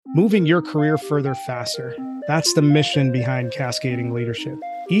moving your career further faster. That's the mission behind Cascading Leadership.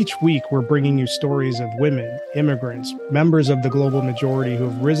 Each week, we're bringing you stories of women, immigrants, members of the global majority who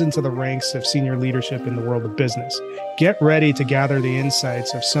have risen to the ranks of senior leadership in the world of business. Get ready to gather the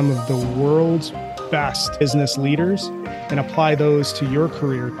insights of some of the world's best business leaders and apply those to your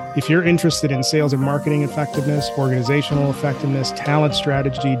career. If you're interested in sales and marketing effectiveness, organizational effectiveness, talent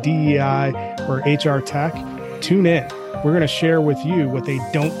strategy, DEI, or HR tech, tune in. We're going to share with you what they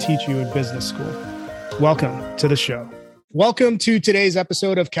don't teach you in business school. Welcome to the show. Welcome to today's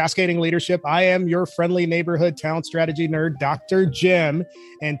episode of Cascading Leadership. I am your friendly neighborhood talent strategy nerd, Dr. Jim.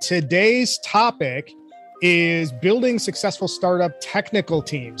 And today's topic is building successful startup technical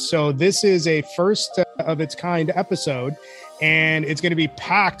teams. So this is a first of its kind episode, and it's going to be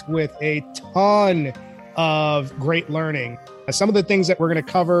packed with a ton of great learning. Some of the things that we're going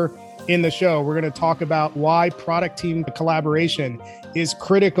to cover in the show, we're going to talk about why product team collaboration is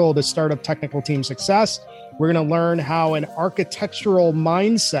critical to startup technical team success. We're going to learn how an architectural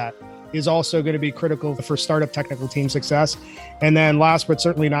mindset is also going to be critical for startup technical team success. And then last but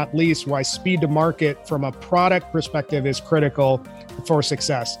certainly not least, why speed to market from a product perspective is critical for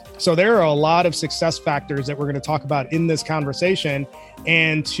success. So there are a lot of success factors that we're going to talk about in this conversation.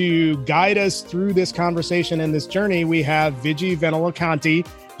 And to guide us through this conversation and this journey, we have Viji Vennelakanti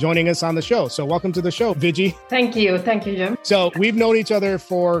joining us on the show. So welcome to the show, Viji. Thank you. Thank you, Jim. So we've known each other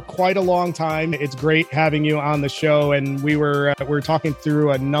for quite a long time. It's great having you on the show. And we were talking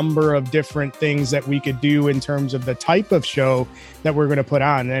through a number of different things that we could do in terms of the type of show that we're going to put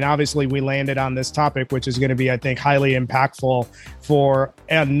on. And obviously we landed on this topic, which is going to be, I think, highly impactful for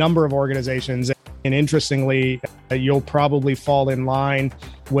a number of organizations. And interestingly, you'll probably fall in line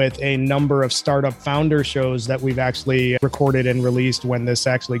with a number of startup founder shows that we've actually recorded and released when this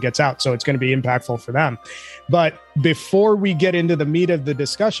actually gets out. So it's going to be impactful for them. But before we get into the meat of the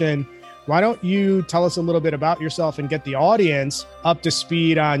discussion, why don't you tell us a little bit about yourself and get the audience up to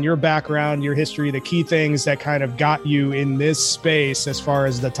speed on your background, your history, the key things that kind of got you in this space as far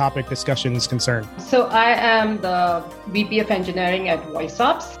as the topic discussion is concerned. So I am the VP of Engineering at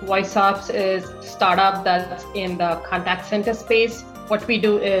VoiceOps. VoiceOps is a startup that's in the contact center space. What we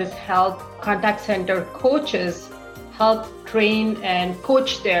do is help contact center coaches help train and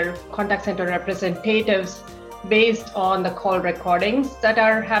coach their contact center representatives based on the call recordings that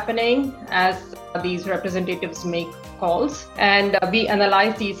are happening as these representatives make calls. And we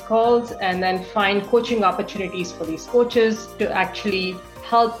analyze these calls and then find coaching opportunities for these coaches to actually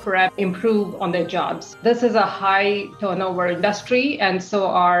help rep improve on their jobs. This is a high turnover industry, and so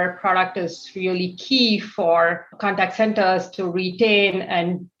our product is really key for contact centers to retain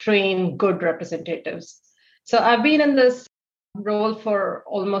and train good representatives. So I've been in this role for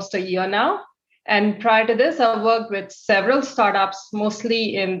almost a year now. And prior to this, I worked with several startups,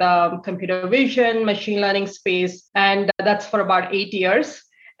 mostly in the computer vision, machine learning space, and that's for about 8 years.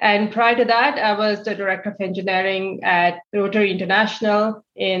 And prior to that, I was the director of engineering at Rotary International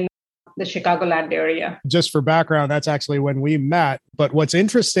in the Chicagoland area. Just for background, that's actually when we met. But what's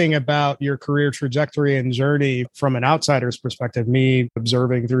interesting about your career trajectory and journey from an outsider's perspective, me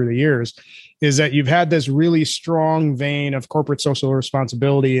observing through the years, is that you've had this really strong vein of corporate social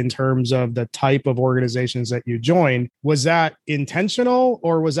responsibility in terms of the type of organizations that you joined. Was that intentional,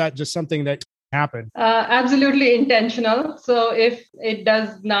 or was that just something that happened? Absolutely intentional. So if it does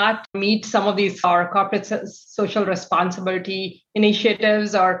not meet some of these our corporate social responsibility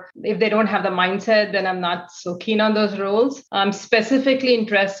initiatives, or if they don't have the mindset, then I'm not so keen on those roles. I'm specifically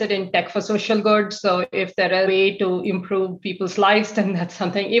interested in tech for social good. So if there is a way to improve people's lives, then that's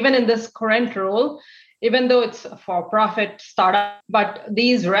something. Even in this current role, even though it's a for-profit startup, but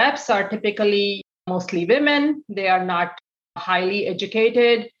these reps are typically mostly women. They are not highly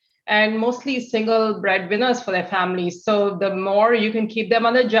educated, and mostly single breadwinners for their families. So the more you can keep them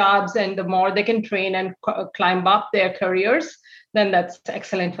on the jobs and the more they can train and climb up their careers, then that's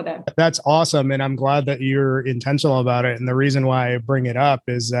excellent for them. That's awesome. And I'm glad that you're intentional about it. And the reason why I bring it up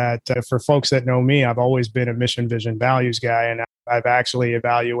is that for folks that know me, I've always been a mission, vision, values guy. And I've actually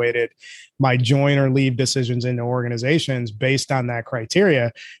evaluated my join or leave decisions into organizations based on that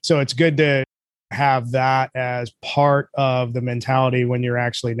criteria. So it's good to have that as part of the mentality when you're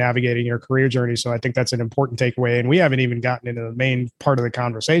actually navigating your career journey. So I think that's an important takeaway. And we haven't even gotten into the main part of the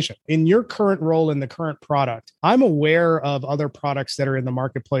conversation. In your current role in the current product, I'm aware of other products that are in the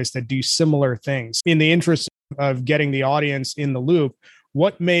marketplace that do similar things. In the interest of getting the audience in the loop,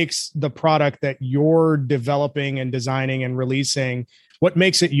 what makes the product that you're developing and designing and releasing, what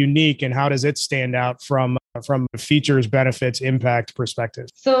makes it unique, and how does it stand out from features, benefits, impact perspective?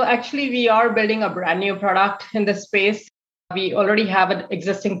 So actually, we are building a brand new product in this space. We already have an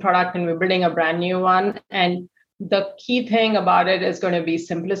existing product and we're building a brand new one. And the key thing about it is going to be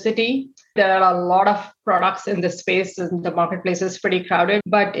simplicity. There are a lot of products in this space and the marketplace is pretty crowded,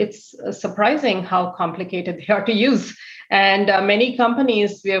 but it's surprising how complicated they are to use. And many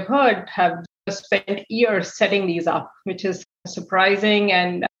companies we have heard have spent years setting these up, which is surprising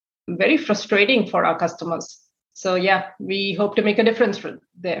and very frustrating for our customers. So yeah, we hope to make a difference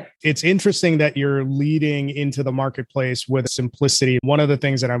there. It's interesting that you're leading into the marketplace with simplicity. One of the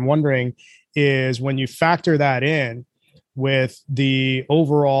things that I'm wondering is when you factor that in with the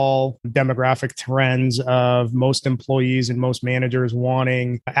overall demographic trends of most employees and most managers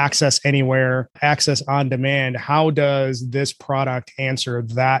wanting access anywhere, access on demand, how does this product answer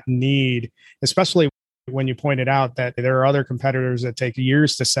that need, especially when you pointed out that there are other competitors that take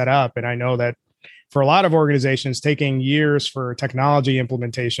years to set up? And I know that for a lot of organizations, taking years for technology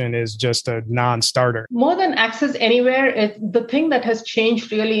implementation is just a non-starter. More than access anywhere, the thing that has changed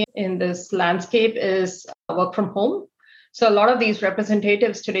really in this landscape is work from home. So a lot of these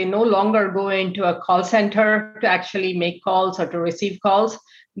representatives today no longer go into a call center to actually make calls or to receive calls.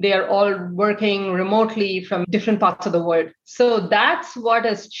 They are all working remotely from different parts of the world. So that's what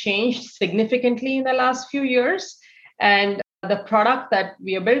has changed significantly in the last few years. And the product that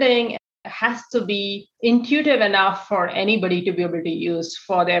we are building has to be intuitive enough for anybody to be able to use,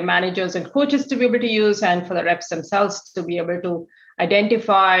 for their managers and coaches to be able to use, and for the reps themselves to be able to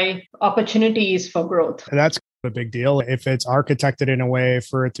identify opportunities for growth. And that's a big deal. If it's architected in a way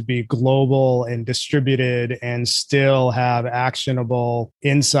for it to be global and distributed and still have actionable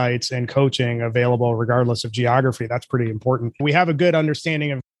insights and coaching available regardless of geography, that's pretty important. We have a good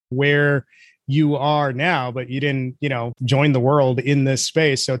understanding of where you are now, but you didn't, join the world in this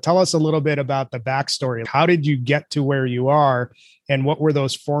space. So tell us a little bit about the backstory. How did you get to where you are? And what were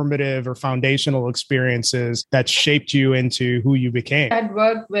those formative or foundational experiences that shaped you into who you became? I had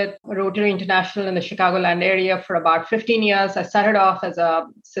worked with Rotary International in the Chicagoland area for about 15 years. I started off as a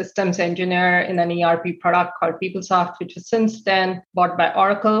systems engineer in an ERP product called PeopleSoft, which was since then bought by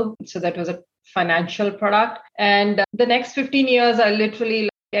Oracle. So that was a financial product. And the next 15 years, I literally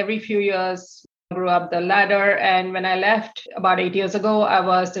every few years grew up the ladder. And when I left about 8 years ago, I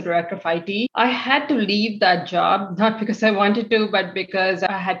was the director of IT. I had to leave that job, not because I wanted to, but because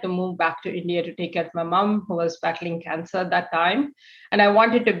I had to move back to India to take care of my mom, who was battling cancer at that time. And I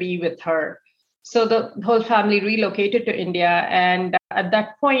wanted to be with her. So the whole family relocated to India. And at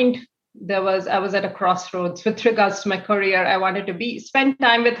that point, I was at a crossroads with regards to my career. I wanted to spend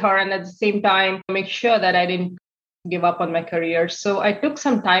time with her and at the same time make sure that I didn't give up on my career. So I took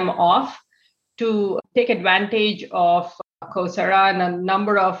some time off to take advantage of Coursera and a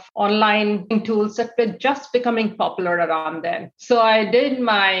number of online tools that were just becoming popular around then. So I did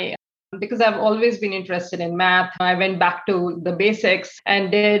because I've always been interested in math, I went back to the basics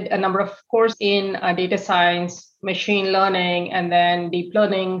and did a number of courses in data science, machine learning, and then deep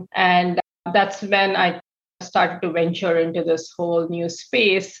learning. And that's when I started to venture into this whole new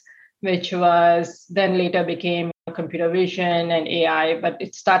space, which was then later became computer vision and AI. But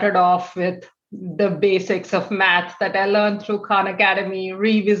it started off with the basics of math that I learned through Khan Academy,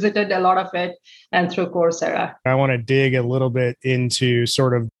 revisited a lot of it, and through Coursera. I want to dig a little bit into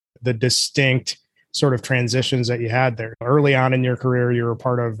sort of the distinct sort of transitions that you had there. Early on in your career, you were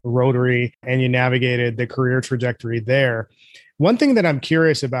part of Rotary and you navigated the career trajectory there. One thing that I'm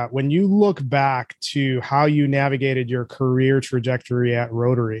curious about, when you look back to how you navigated your career trajectory at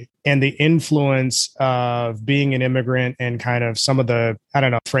Rotary and the influence of being an immigrant and kind of some of the,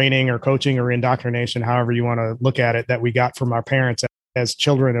 training or coaching or indoctrination, however you want to look at it, that we got from our parents as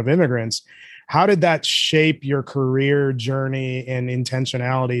children of immigrants, how did that shape your career journey and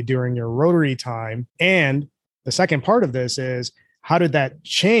intentionality during your Rotary time? And the second part of this is, how did that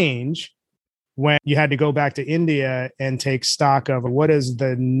change when you had to go back to India and take stock of what does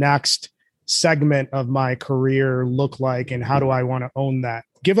the next segment of my career look like and how do I want to own that?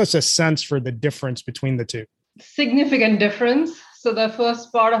 Give us a sense for the difference between the two. Significant difference. So the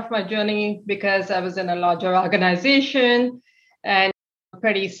first part of my journey, because I was in a larger organization and a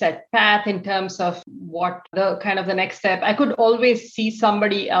pretty set path in terms of what the kind of the next step, I could always see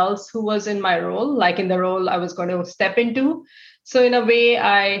somebody else who was in my role, like in the role I was going to step into. So in a way,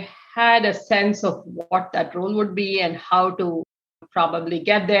 I had a sense of what that role would be and how to probably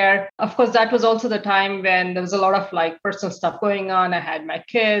get there. Of course, that was also the time when there was a lot of personal stuff going on. I had my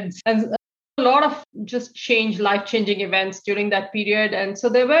kids and a lot of just life-changing events during that period. And so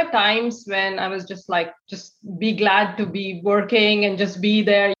there were times when I was just be glad to be working and just be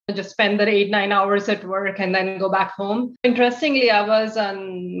there, just spend the 8-9 hours at work and then go back home. Interestingly, I was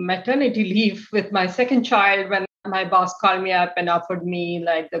on maternity leave with my second child when my boss called me up and offered me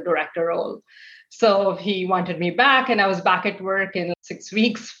like the director role. So he wanted me back, and I was back at work in 6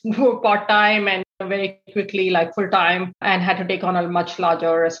 weeks, part-time and very quickly, like full-time, and had to take on a much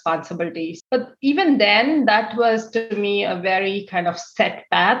larger responsibilities. But even then, that was to me a very kind of set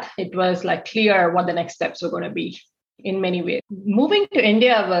path. It was like clear what the next steps were going to be in many ways. Moving to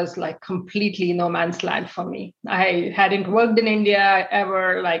India was like completely no man's land for me. I hadn't worked in India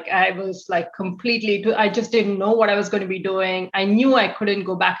ever. Like I was like completely, I just didn't know what I was going to be doing. I knew I couldn't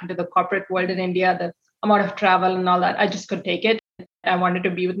go back into the corporate world in India, the amount of travel and all that. I just couldn't take it. I wanted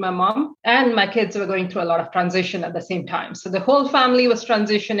to be with my mom, and my kids were going through a lot of transition at the same time. So the whole family was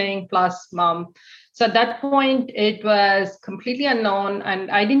transitioning plus mom. So at that point, it was completely unknown.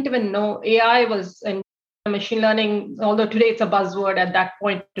 And I didn't even know AI was in machine learning, although today it's a buzzword, at that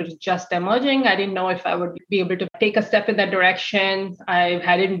point it was just emerging. I didn't know if I would be able to take a step in that direction. I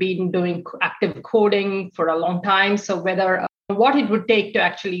hadn't been doing active coding for a long time. So whether what it would take to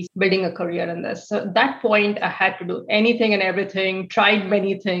actually building a career in this. So at that point, I had to do anything and everything, tried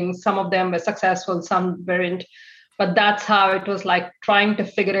many things. Some of them were successful, some weren't. But that's how it was like trying to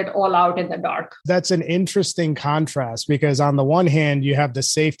figure it all out in the dark. That's an interesting contrast because on the one hand, you have the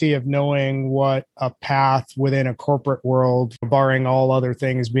safety of knowing what a path within a corporate world, barring all other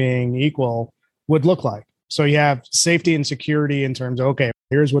things being equal, would look like. So you have safety and security in terms of, okay,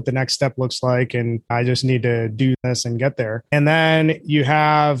 here's what the next step looks like, and I just need to do this and get there. And then you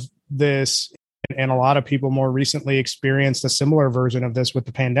have this, and a lot of people more recently experienced a similar version of this with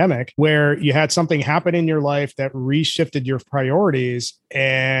the pandemic, where you had something happen in your life that reshifted your priorities.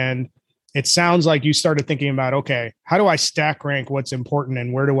 And it sounds like you started thinking about, okay, how do I stack rank what's important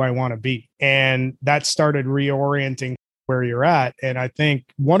and where do I want to be? And that started reorienting where you're at. And I think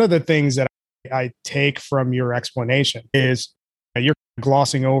one of the things that I take from your explanation is you're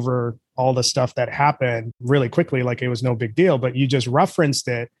glossing over all the stuff that happened really quickly, like it was no big deal, but you just referenced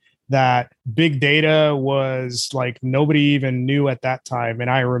it, that big data was like nobody even knew at that time. And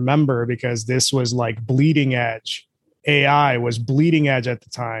I remember because this was like bleeding edge. AI was bleeding edge at the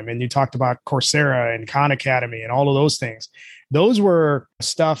time. And you talked about Coursera and Khan Academy and all of those things. Those were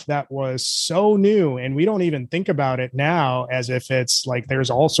stuff that was so new. And we don't even think about it now as if it's like there's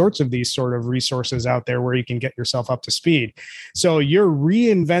all sorts of these sort of resources out there where you can get yourself up to speed. So you're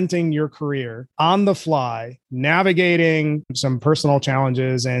reinventing your career on the fly, navigating some personal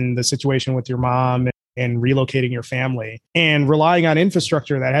challenges and the situation with your mom and relocating your family and relying on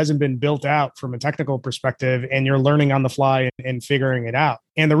infrastructure that hasn't been built out from a technical perspective. And you're learning on the fly and figuring it out.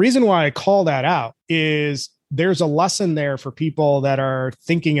 And the reason why I call that out is there's a lesson there for people that are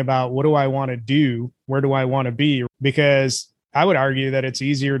thinking about, what do I want to do? Where do I want to be? Because I would argue that it's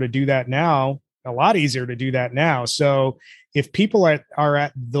easier to do that now, a lot easier to do that now. So if people are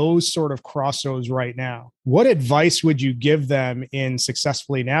at those sort of crossroads right now, what advice would you give them in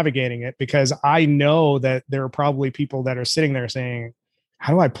successfully navigating it? Because I know that there are probably people that are sitting there saying,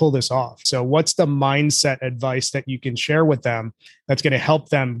 how do I pull this off? So what's the mindset advice that you can share with them that's going to help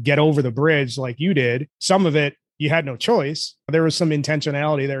them get over the bridge like you did? Some of it, you had no choice. There was some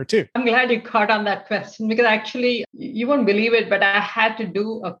intentionality there too. I'm glad you caught on that question because actually, you won't believe it, but I had to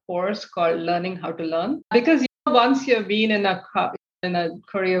do a course called Learning How to Learn. Because once you've been in a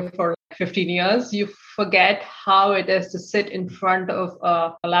career for 15 years, you forget how it is to sit in front of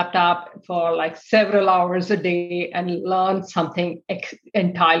a laptop for like several hours a day and learn something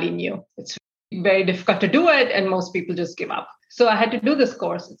entirely new. It's very difficult to do it, and most people just give up. So I had to do this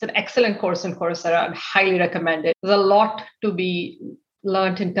course. It's an excellent course in Coursera. I highly recommend it. There's a lot to be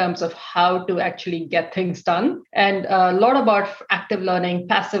learned in terms of how to actually get things done, and a lot about active learning,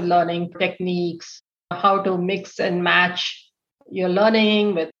 passive learning techniques, how to mix and match your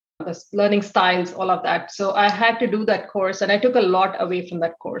learning with the learning styles, all of that. So I had to do that course, and I took a lot away from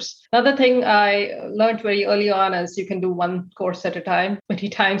that course. Another thing I learned very early on is you can do one course at a time. Many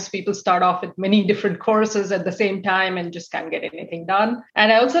times people start off with many different courses at the same time and just can't get anything done.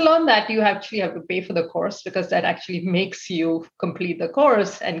 And I also learned that you actually have to pay for the course, because that actually makes you complete the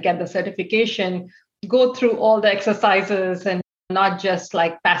course and get the certification, go through all the exercises, and not just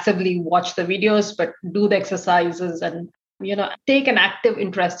like passively watch the videos, but do the exercises and take an active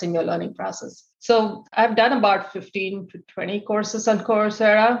interest in your learning process. So I've done about 15 to 20 courses on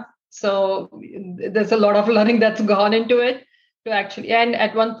Coursera. So there's a lot of learning that's gone into it to actually. And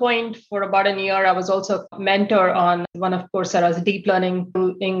at one point for about a year, I was also a mentor on one of Coursera's deep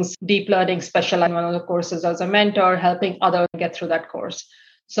learning special. And one of the courses, I was a mentor helping others get through that course.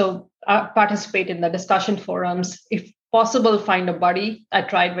 So I participate in the discussion forums. If possible, find a buddy. I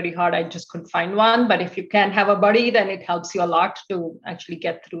tried very hard. I just couldn't find one. But if you can have a buddy, then it helps you a lot to actually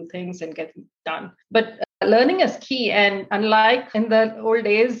get through things and get it done. But Learning is key. And unlike in the old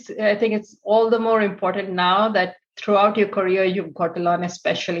days, I think it's all the more important now that throughout your career, you've got to learn,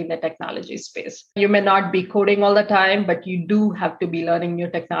 especially in the technology space. You may not be coding all the time, but you do have to be learning new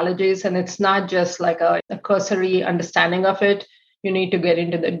technologies. And it's not just like a cursory understanding of it. You need to get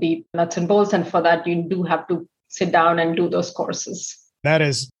into the deep nuts and bolts. And for that, you do have to sit down and do those courses.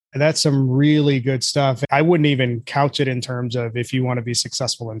 That's some really good stuff. I wouldn't even couch it in terms of if you want to be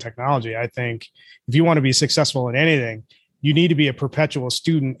successful in technology. I think if you want to be successful in anything, you need to be a perpetual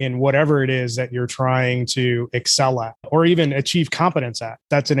student in whatever it is that you're trying to excel at or even achieve competence at.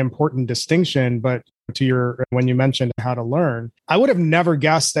 That's an important distinction. But when you mentioned how to learn, I would have never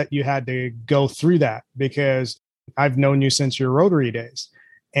guessed that you had to go through that, because I've known you since your Rotary days.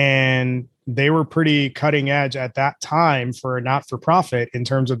 And they were pretty cutting edge at that time for a not-for-profit in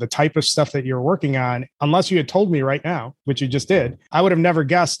terms of the type of stuff that you're working on. Unless you had told me right now, which you just did, I would have never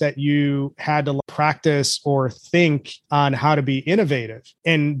guessed that you had to practice or think on how to be innovative.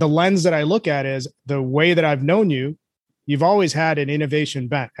 And the lens that I look at is the way that I've known you. You've always had an innovation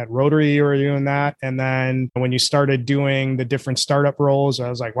bent. At Rotary, you were doing that. And then when you started doing the different startup roles, I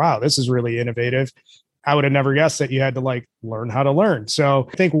was like, wow, this is really innovative. I would have never guessed that you had to learn how to learn. So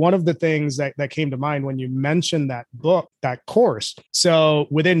I think one of the things that came to mind when you mentioned that book, that course. So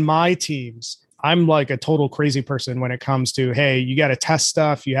within my teams, I'm like a total crazy person when it comes to, hey, you got to test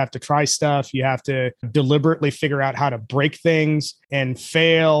stuff. You have to try stuff. You have to deliberately figure out how to break things and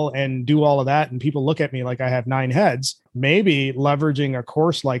fail and do all of that. And people look at me like I have 9 heads. Maybe leveraging a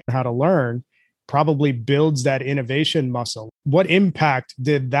course like how to learn probably builds that innovation muscle. What impact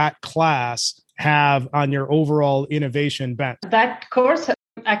did that class have on your overall innovation bent? That course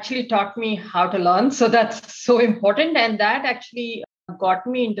actually taught me how to learn. So that's so important. And that actually got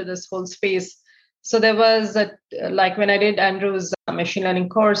me into this whole space. So there was like when I did Andrew's machine learning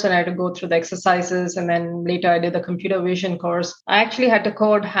course and I had to go through the exercises, and then later I did the computer vision course. I actually had to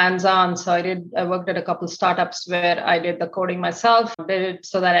code hands-on. So I worked at a couple of startups where I did the coding myself, did it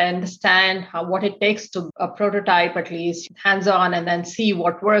so that I understand what it takes to a prototype, at least hands-on, and then see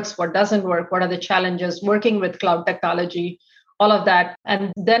what works, what doesn't work, what are the challenges, working with cloud technology, all of that.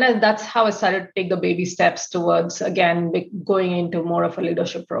 And then that's how I started to take the baby steps towards, again, going into more of a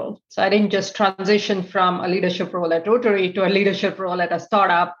leadership role. So I didn't just transition from a leadership role at Rotary to a leadership role at a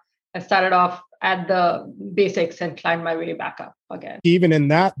startup. I started off at the basics and climbed my way back up again. Even in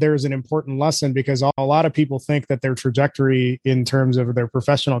that, there's an important lesson, because a lot of people think that their trajectory in terms of their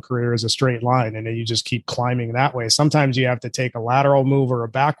professional career is a straight line and you just keep climbing that way. Sometimes you have to take a lateral move or a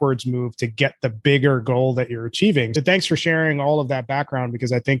backwards move to get the bigger goal that you're achieving. So thanks for sharing all of that background,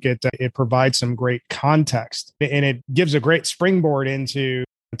 because I think it provides some great context and it gives a great springboard into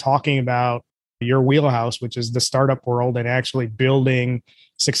talking about your wheelhouse, which is the startup world and actually building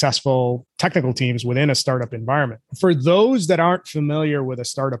successful technical teams within a startup environment. For those that aren't familiar with a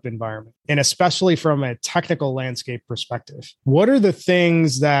startup environment, and especially from a technical landscape perspective, what are the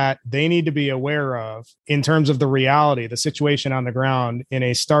things that they need to be aware of in terms of the reality, the situation on the ground in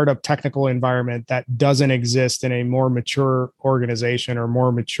a startup technical environment that doesn't exist in a more mature organization or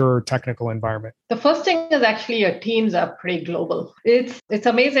more mature technical environment? The first thing is actually your teams are pretty global. It's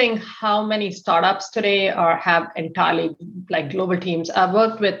amazing how many startups today have entirely global teams. I've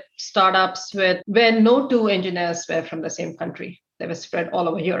worked with startups where no 2 engineers were from the same country. They were spread all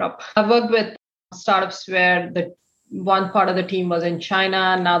over Europe. I've worked with startups where the one part of the team was in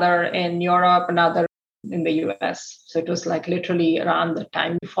China, another in Europe, another in the US. So it was literally around the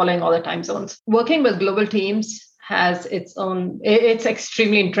time, following all the time zones. Working with global teams has it's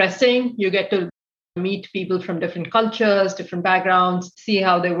extremely interesting. You get to meet people from different cultures, different backgrounds, see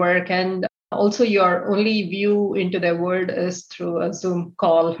how they work. And also your only view into their world is through a Zoom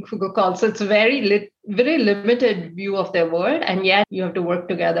call, Google call. So it's a very limited view of their world. And yet you have to work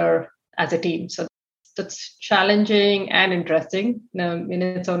together as a team. So that's challenging and interesting in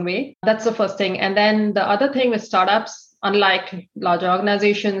its own way. That's the first thing. And then the other thing with startups, unlike large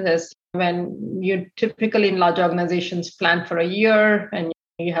organizations, is when you typically in large organizations plan for a year and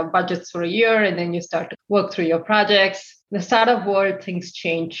you have budgets for a year, and then you start to work through your projects. The startup world, things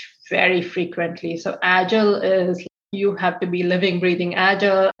change very frequently. So agile is you have to be living, breathing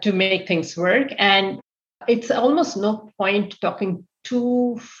agile to make things work. And it's almost no point talking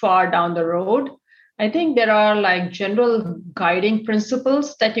too far down the road. I think there are general guiding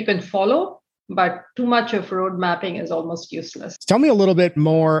principles that you can follow, but too much of road mapping is almost useless. Tell me a little bit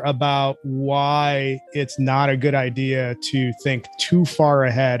more about why it's not a good idea to think too far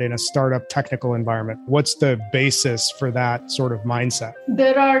ahead in a startup technical environment. What's the basis for that sort of mindset?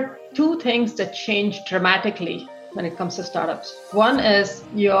 There are 2 things that change dramatically when it comes to startups. One is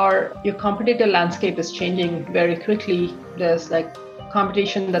your competitive landscape is changing very quickly. There's like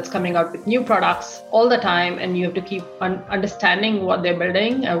competition that's coming out with new products all the time, and you have to keep understanding what they're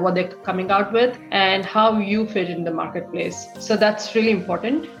building and what they're coming out with and how you fit in the marketplace. So that's really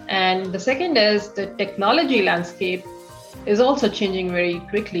important. And the second is the technology landscape is also changing very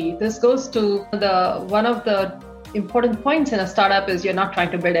quickly. This goes to one of the important points in a startup is you're not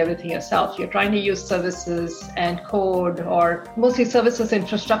trying to build everything yourself. You're trying to use services and code, or mostly services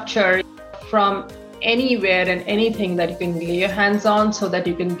infrastructure from anywhere and anything that you can lay your hands on so that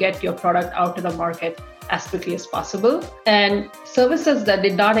you can get your product out to the market as quickly as possible. And services that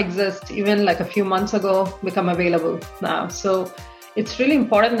did not exist even like a few months ago become available now. So it's really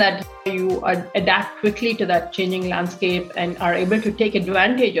important that you adapt quickly to that changing landscape and are able to take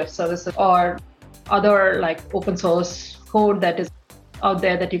advantage of services or other like open source code that is out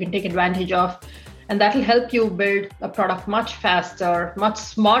there that you can take advantage of. And that will help you build a product much faster, much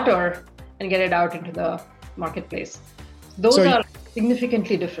smarter, and get it out into the marketplace. Those are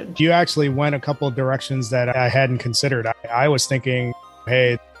significantly different. You actually went a couple of directions that I hadn't considered. I was thinking,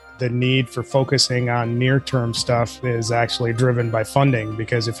 hey, the need for focusing on near-term stuff is actually driven by funding,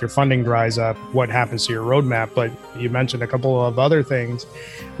 because if your funding dries up, what happens to your roadmap? But you mentioned a couple of other things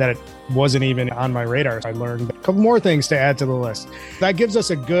that wasn't even on my radar. I learned a couple more things to add to the list. That gives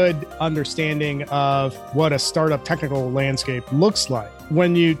us a good understanding of what a startup technical landscape looks like.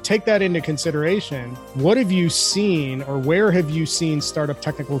 When you take that into consideration, what have you seen, or where have you seen startup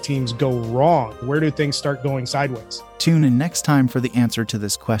technical teams go wrong? Where do things start going sideways? Tune in next time for the answer to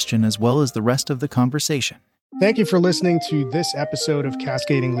this question, as well as the rest of the conversation. Thank you for listening to this episode of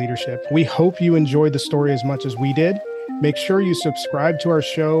Cascading Leadership. We hope you enjoyed the story as much as we did. Make sure you subscribe to our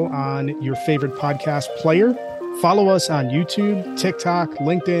show on your favorite podcast player. Follow us on YouTube, TikTok,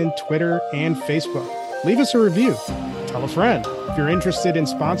 LinkedIn, Twitter, and Facebook. Leave us a review. Tell a friend. If you're interested in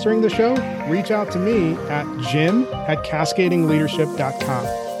sponsoring the show, reach out to me at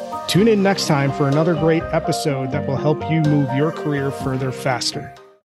jim@cascadingleadership.com. Tune in next time for another great episode that will help you move your career further faster.